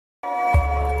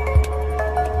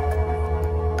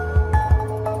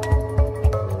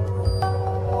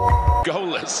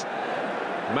us.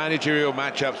 Managerial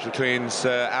matchups between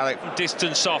Sir Alec.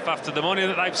 Distance off after the money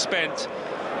that they've spent.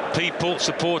 People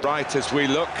support. Right as we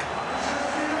look,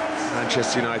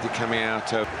 Manchester United coming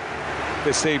out of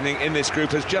this evening in this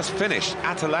group has just finished.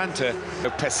 Atalanta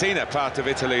of Pessina, part of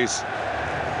Italy's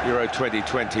Euro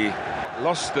 2020,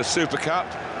 lost the Super Cup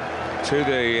to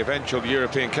the eventual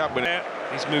European Cup winner.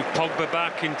 He's moved Pogba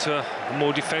back into a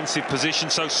more defensive position.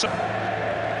 So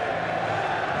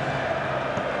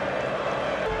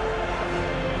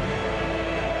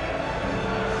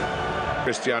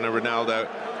Cristiano Ronaldo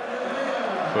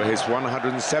for his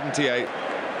 178.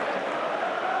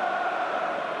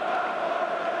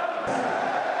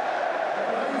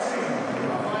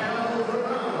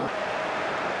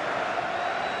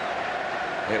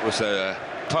 It was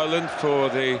Poland for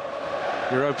the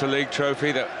Europa League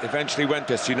trophy that eventually went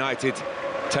to United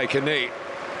take a knee.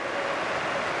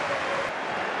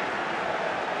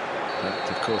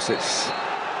 But of course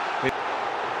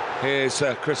here's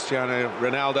Cristiano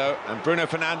Ronaldo, and Bruno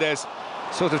Fernandes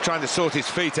sort of trying to sort his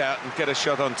feet out and get a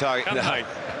shot on target. No.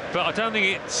 But I don't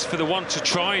think it's for the one to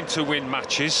trying to win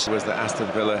matches. Was that Aston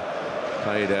Villa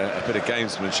played a bit of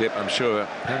gamesmanship, I'm sure,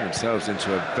 turned themselves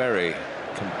into a very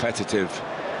competitive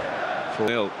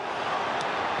 4-0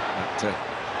 at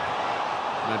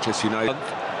Manchester United.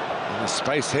 And there's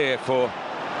space here for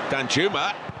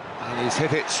Danjuma, and he's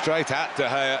hit it straight at De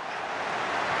Gea.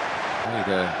 Made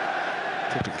a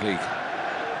typically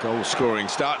goal-scoring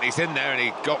start, and he's in there, and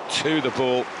he got to the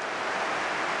ball.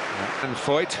 And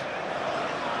Foyt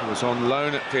was on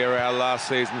loan at Villarreal last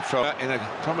season, from in a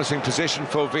promising position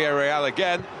for Villarreal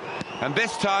again, and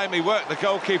this time he worked the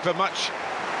goalkeeper much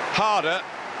harder.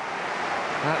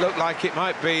 That looked like it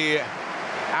might be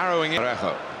arrowing in.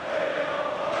 Parejo.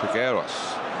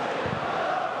 Figueros.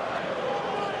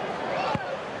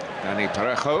 Dani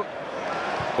Parejo.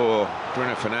 For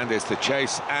Bruno Fernandes to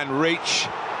chase and reach.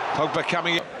 Pogba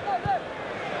coming in.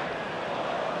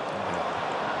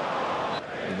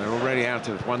 And they're already out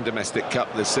of one domestic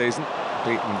cup this season,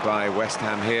 beaten by West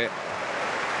Ham here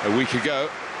a week ago.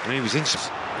 And he was in.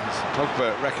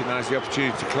 Pogba recognised the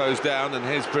opportunity to close down, and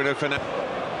here's Bruno Fernandes.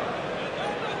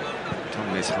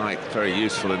 His height very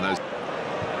useful in those.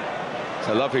 It's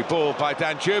a lovely ball by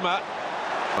Danjuma.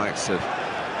 Likes of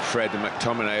Fred and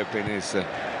McTominay have been his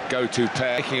go-to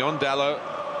pair. Taking on Dalot,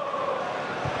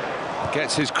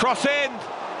 gets his cross in,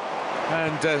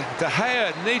 and De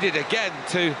Gea needed again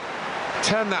to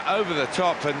turn that over the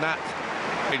top, and that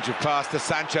range of pass to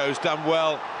Sancho's done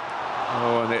well.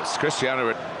 Oh, and it's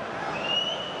Cristiano.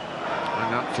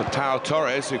 And up for Pau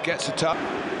Torres, who gets a touch.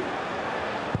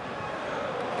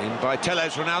 In by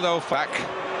Tellez, Ronaldo back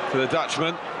for the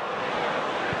Dutchman.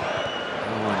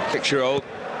 Oh, and 6-year-old.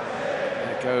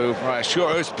 There go by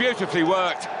Shura. It's beautifully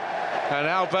worked. And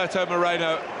Alberto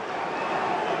Moreno.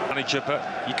 Manager, but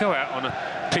you go out on a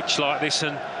pitch like this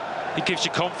and it gives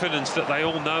you confidence that they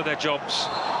all know their jobs.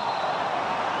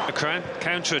 A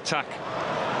counter-attack.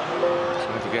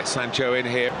 Trying to get Sancho in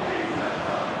here.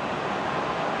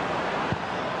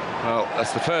 Well,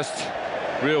 that's the first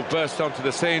real burst onto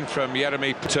the scene from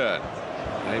Jeremy Turn,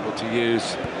 able to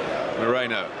use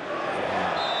Moreno.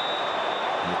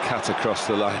 And cut across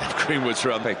the line of Greenwood's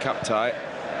run. A cup tie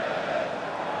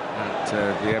at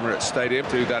the Emirates Stadium.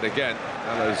 Do that again.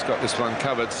 Allo's got this one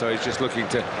covered, so he's just looking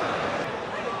to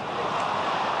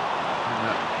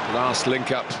last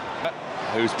link up.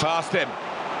 Who's passed him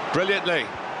brilliantly?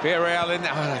 Villarreal in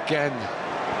there. Oh, again.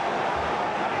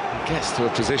 He gets to a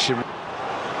position.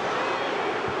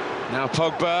 Now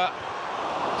Pogba.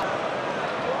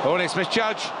 Oh, and it's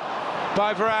misjudged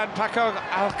by Varane. Paco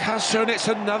Alcacer, and it's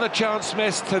another chance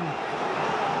missed. And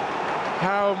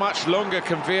how much longer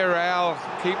can Villarreal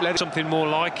keep letting... Something more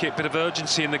like it, bit of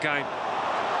urgency in the game.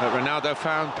 But Ronaldo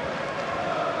found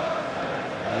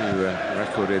new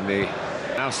record in the...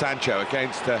 Now Sancho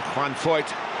against Juan Foyt,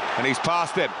 and he's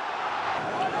passed him.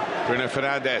 Bruno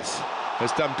Fernandes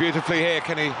has done beautifully here.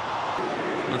 Can he...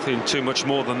 Nothing too much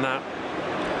more than that.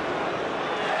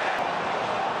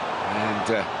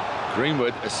 And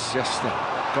Greenwood has just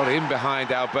got in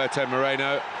behind Alberto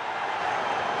Moreno.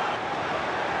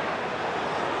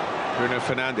 Bruno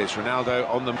Fernandes, Ronaldo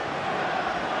on them.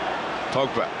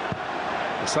 Pogba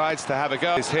decides to have a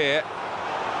go. Is here.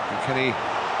 And can he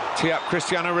tee up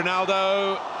Cristiano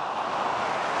Ronaldo?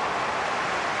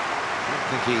 I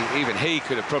don't think even he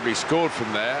could have probably scored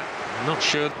from there. I'm not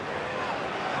sure.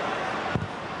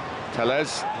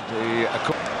 Tellez,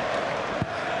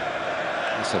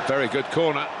 it's a very good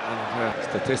corner, and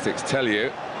statistics tell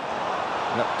you.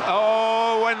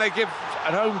 Oh, when they give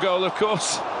an own goal, of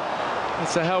course,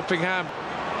 it's a helping hand,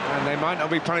 and they might not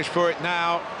be punished for it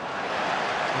now.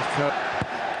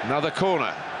 Another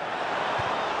corner.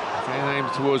 Again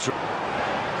aimed towards...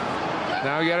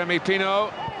 Now Jeremy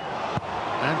Pino.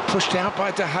 And pushed out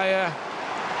by De Gea.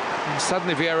 And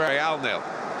suddenly Villarreal nil.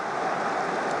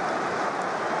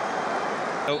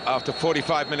 After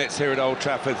 45 minutes here at Old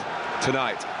Trafford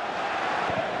tonight.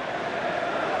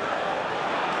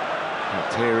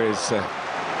 But here is...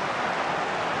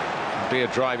 be a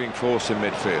driving force in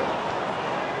midfield.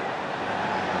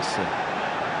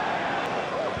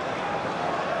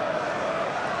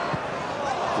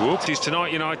 Whoops, he's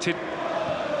tonight United.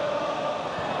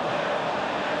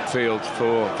 Field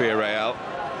for Villarreal.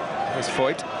 There's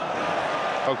Foyt.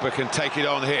 Pogba can take it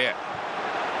on here.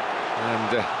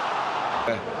 And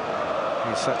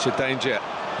he's such a danger.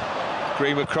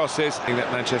 Greenwood crosses. Thing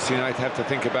that Manchester United have to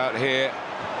think about here.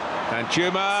 And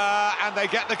Juma, and they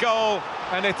get the goal.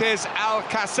 And it is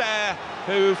Alcacer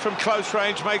who, from close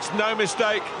range, makes no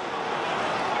mistake.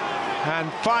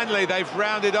 And finally, they've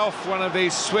rounded off one of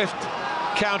these swift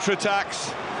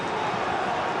counter-attacks.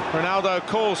 Ronaldo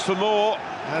calls for more,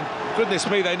 and goodness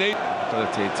me, they need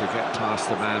ability to get past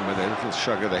the man with a little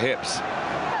shrug of the hips.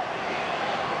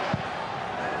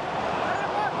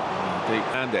 Deep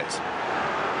Andes.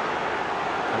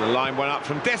 And the line went up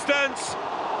from distance,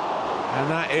 and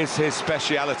that is his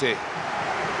speciality.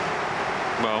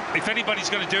 Well, if anybody's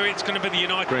going to do it, it's going to be the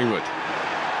United. Greenwood.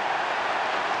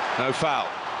 No foul.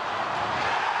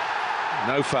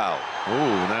 No foul.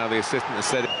 Oh, now the assistant has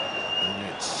said it. And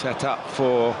it's set up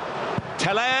for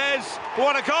Tellez.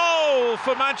 What a goal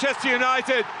for Manchester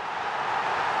United.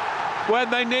 When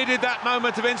they needed that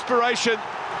moment of inspiration,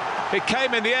 it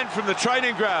came in the end from the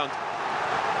training ground.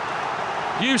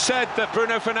 You said that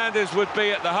Bruno Fernandes would be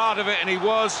at the heart of it, and he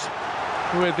was,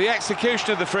 with the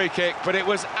execution of the free kick, but it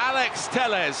was Alex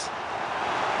Tellez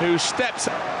who steps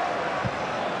up.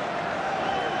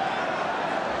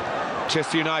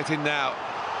 Manchester United now,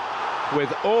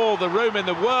 with all the room in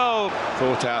the world.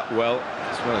 Thought out well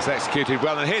as executed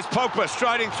well, and here's Pogba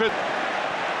striding through.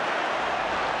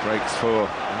 Breaks for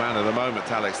the man of the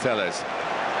moment, Alex Tellez.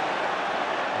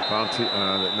 No.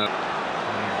 And,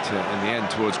 in the end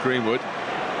towards Greenwood.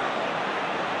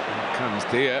 Comes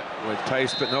Dia with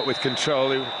pace but not with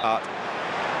control.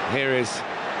 Here is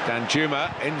Danjuma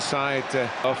inside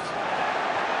off,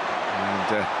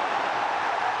 and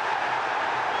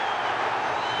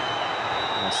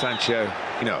Sancho,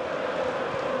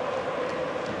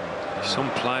 Some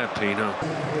player, Pino.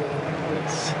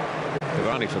 It's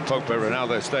Cavani for Pogba.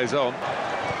 Ronaldo stays on.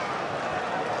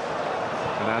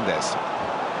 Fernandes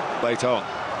late on.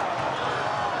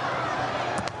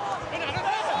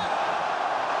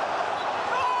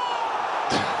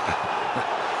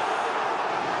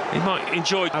 He might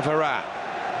enjoy Avarat.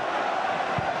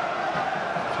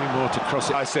 A few more to cross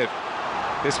it. Decisive.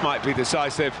 This might be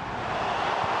decisive.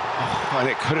 Oh, and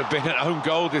it could have been an own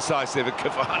goal decisive at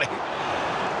Cavani.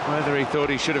 Whether he thought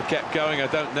he should have kept going, I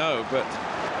don't know, but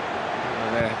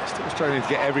they're still struggling to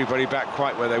get everybody back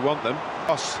quite where they want them.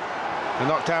 The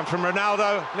knockdown from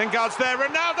Ronaldo. Lingard's there.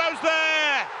 Ronaldo's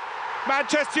there!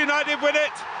 Manchester United win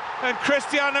it, and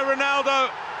Cristiano Ronaldo,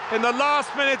 in the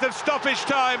last minute of stoppage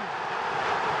time,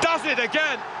 does it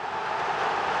again.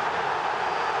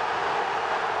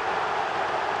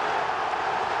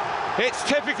 It's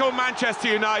typical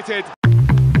Manchester United.